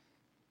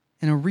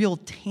in a real,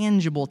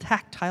 tangible,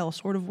 tactile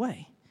sort of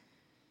way.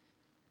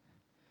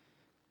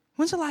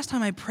 When's the last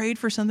time I prayed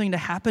for something to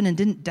happen and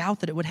didn't doubt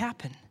that it would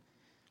happen?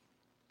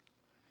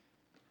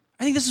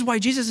 I think this is why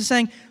Jesus is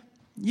saying,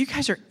 you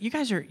guys are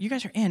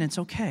in, it's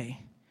okay.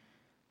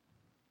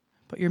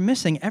 But you're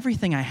missing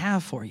everything I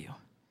have for you.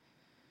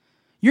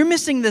 You're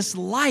missing this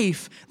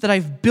life that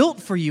I've built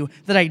for you,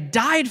 that I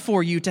died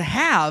for you to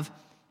have,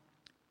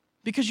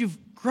 because you've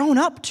grown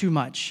up too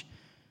much.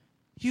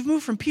 You've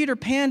moved from Peter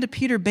Pan to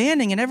Peter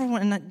Banning,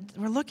 and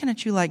we're looking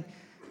at you like,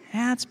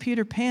 it's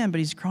Peter Pan, but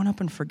he's grown up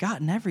and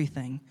forgotten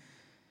everything.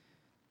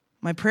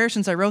 My prayer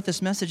since I wrote this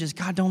message is,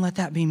 God, don't let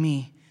that be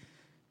me.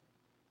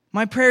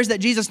 My prayer is that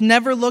Jesus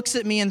never looks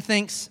at me and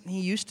thinks, he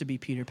used to be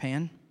Peter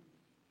Pan.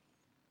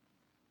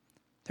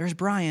 There's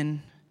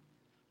Brian.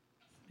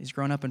 He's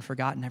grown up and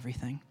forgotten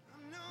everything.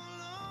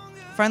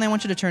 Finally, I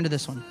want you to turn to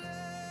this one,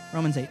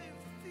 Romans 8.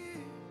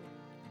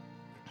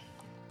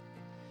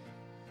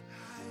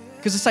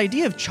 Because this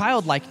idea of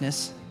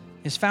childlikeness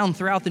is found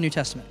throughout the New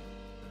Testament.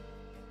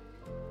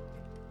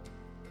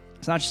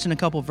 It's not just in a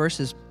couple of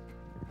verses.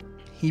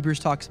 Hebrews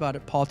talks about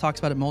it. Paul talks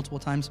about it multiple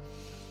times.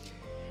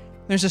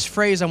 There's this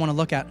phrase I want to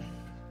look at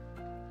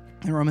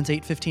in Romans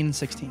 8, 15 and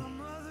 16.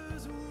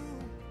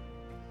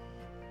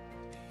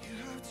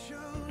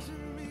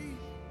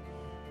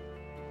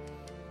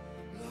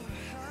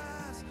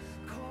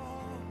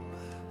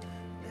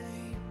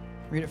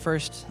 Read it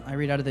first. I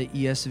read out of the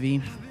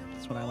ESV.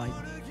 That's what I like.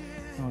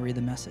 I'll read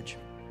the Message.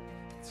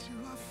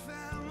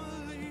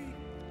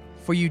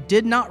 For you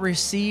did not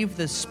receive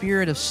the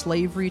spirit of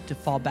slavery to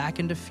fall back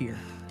into fear,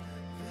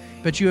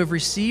 but you have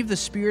received the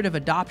spirit of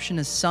adoption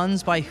as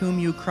sons, by whom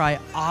you cry,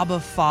 Abba,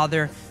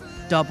 Father, !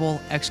 The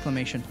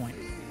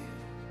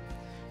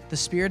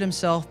Spirit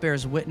himself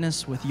bears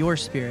witness with your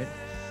spirit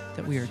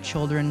that we are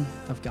children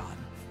of God.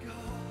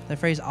 The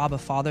phrase Abba,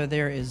 Father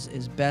there is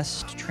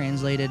best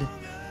translated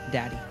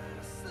daddy,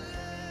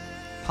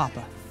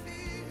 Papa.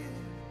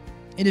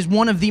 It is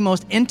one of the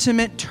most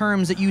intimate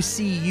terms that you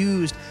see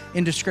used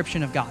in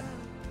description of God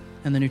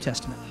in the New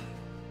Testament.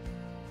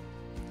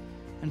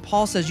 And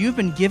Paul says, you've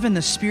been given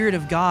the Spirit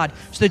of God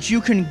so that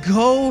you can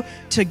go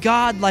to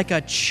God like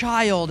a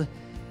child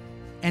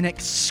and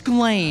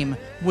exclaim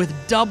with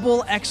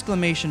double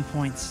exclamation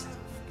points,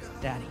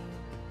 Daddy.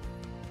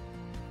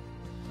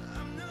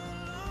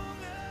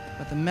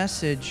 But the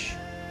Message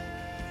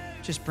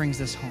just brings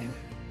this home.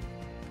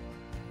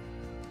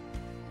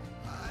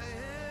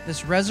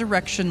 This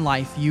resurrection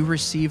life you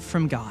received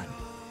from God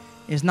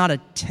is not a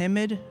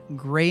timid,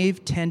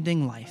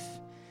 grave-tending life.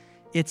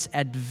 It's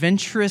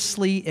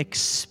adventurously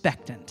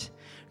expectant,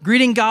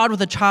 greeting God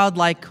with a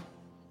childlike,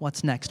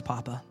 what's next,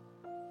 Papa?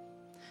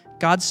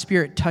 God's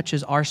Spirit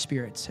touches our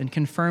spirits and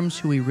confirms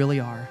who we really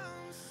are.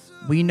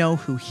 We know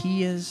who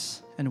He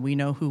is, and we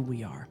know who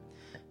we are.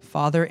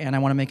 Father, and I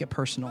want to make it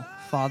personal,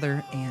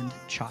 father and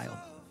child.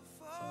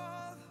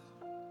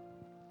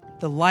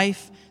 The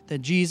life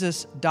that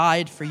Jesus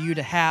died for you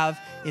to have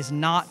is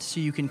not so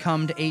you can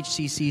come to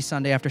HCC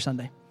Sunday after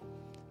Sunday.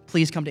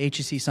 please come to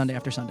HCC Sunday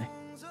after Sunday.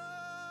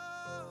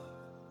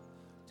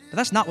 But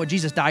that's not what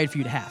Jesus died for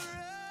you to have.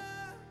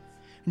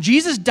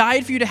 Jesus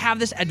died for you to have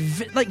this,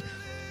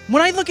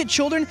 when I look at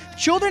children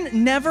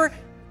never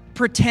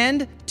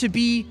pretend to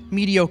be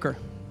mediocre.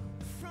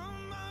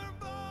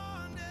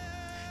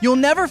 You'll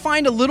never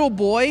find a little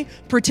boy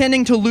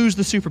pretending to lose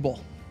the Super Bowl.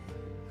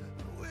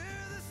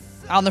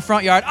 Out in the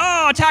front yard,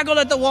 tackled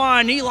at the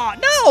one, he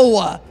lost.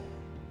 No!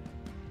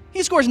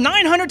 He scores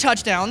 900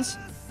 touchdowns,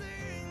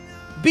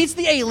 beats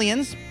the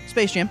aliens,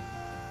 Space Jam.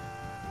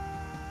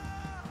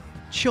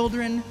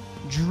 Children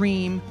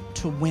dream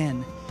to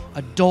win.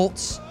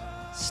 Adults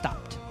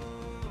stopped.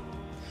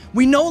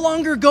 We no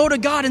longer go to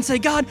God and say,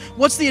 God,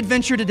 what's the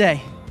adventure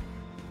today?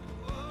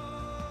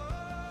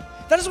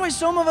 That is why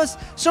so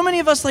many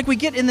of us, we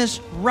get in this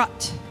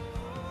rut.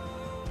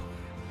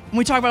 And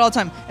we talk about it all the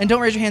time. And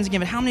don't raise your hands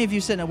again, but how many of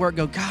you sitting at work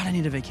go, God, I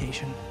need a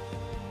vacation?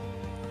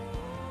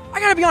 I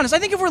gotta be honest, I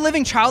think if we're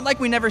living childlike,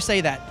 we never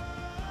say that.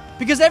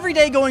 Because every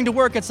day going to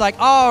work, it's like,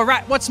 all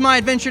right, what's my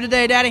adventure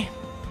today, Daddy?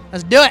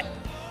 Let's do it.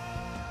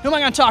 Who am I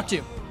gonna talk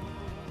to?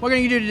 What are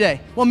you gonna do today?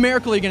 What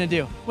miracle are you gonna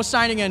do? What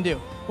sign are you gonna do?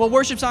 What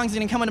worship songs are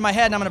gonna come into my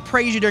head and I'm gonna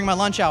praise you during my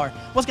lunch hour?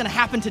 What's gonna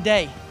happen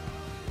today?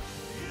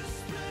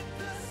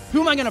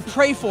 Who am I gonna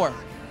pray for?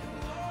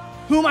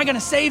 Who am I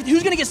gonna save?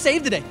 Who's gonna get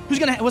saved today?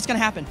 What's gonna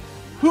happen?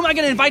 Who am I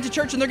gonna invite to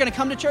church and they're gonna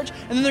come to church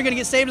and then they're gonna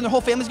get saved and their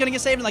whole family's gonna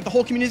get saved and the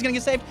whole community's gonna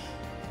get saved?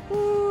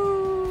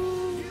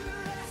 Ooh.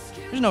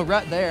 There's no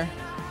rut there.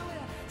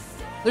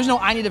 There's no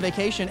I need a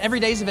vacation. Every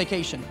day's a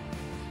vacation.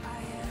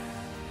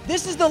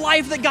 This is the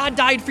life that God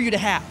died for you to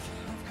have.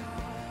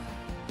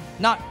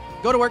 Not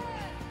go to work,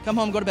 come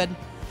home, go to bed.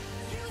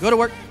 Go to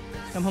work,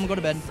 come home, go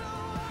to bed.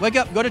 Wake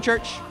up, go to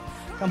church,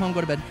 come home, go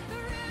to bed.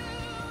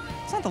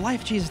 It's not the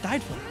life Jesus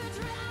died for.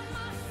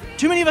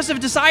 Too many of us have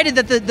decided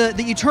that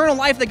the eternal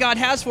life that God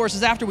has for us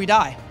is after we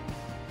die.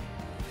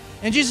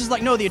 And Jesus is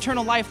like, no, the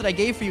eternal life that I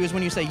gave for you is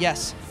when you say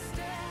yes.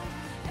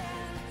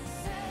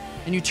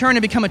 And you turn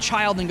and become a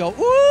child and go,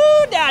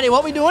 ooh, Daddy,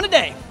 what we doing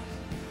today?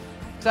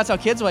 So that's how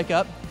kids wake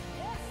up.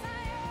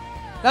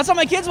 That's how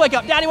my kids wake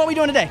up. Daddy, what we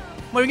doing today?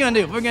 What are we going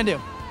to do? What are we going to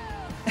do?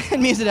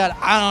 And me as a dad,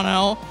 I don't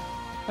know.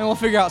 And we'll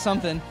figure out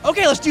something.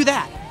 Okay, let's do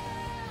that.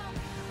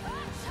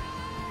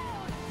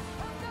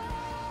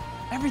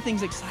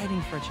 Everything's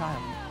exciting for a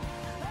child.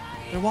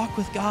 Their walk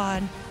with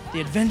God,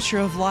 the adventure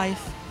of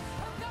life.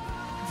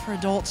 And for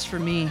adults, for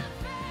me,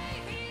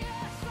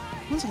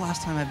 when's the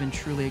last time I've been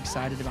truly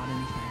excited about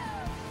anything?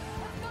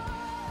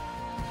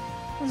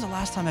 When's the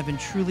last time I've been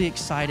truly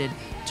excited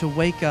to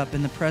wake up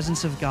in the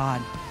presence of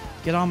God,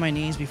 get on my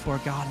knees before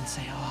God and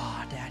say,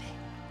 oh, Daddy,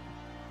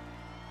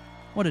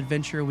 what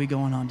adventure are we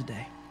going on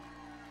today?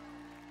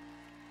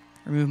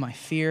 Remove my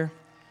fear,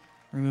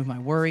 remove my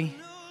worry,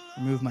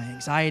 remove my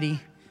anxiety,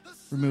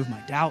 remove my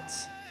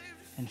doubts,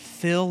 and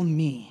fill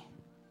me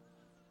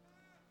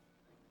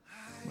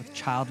with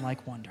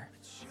childlike wonder.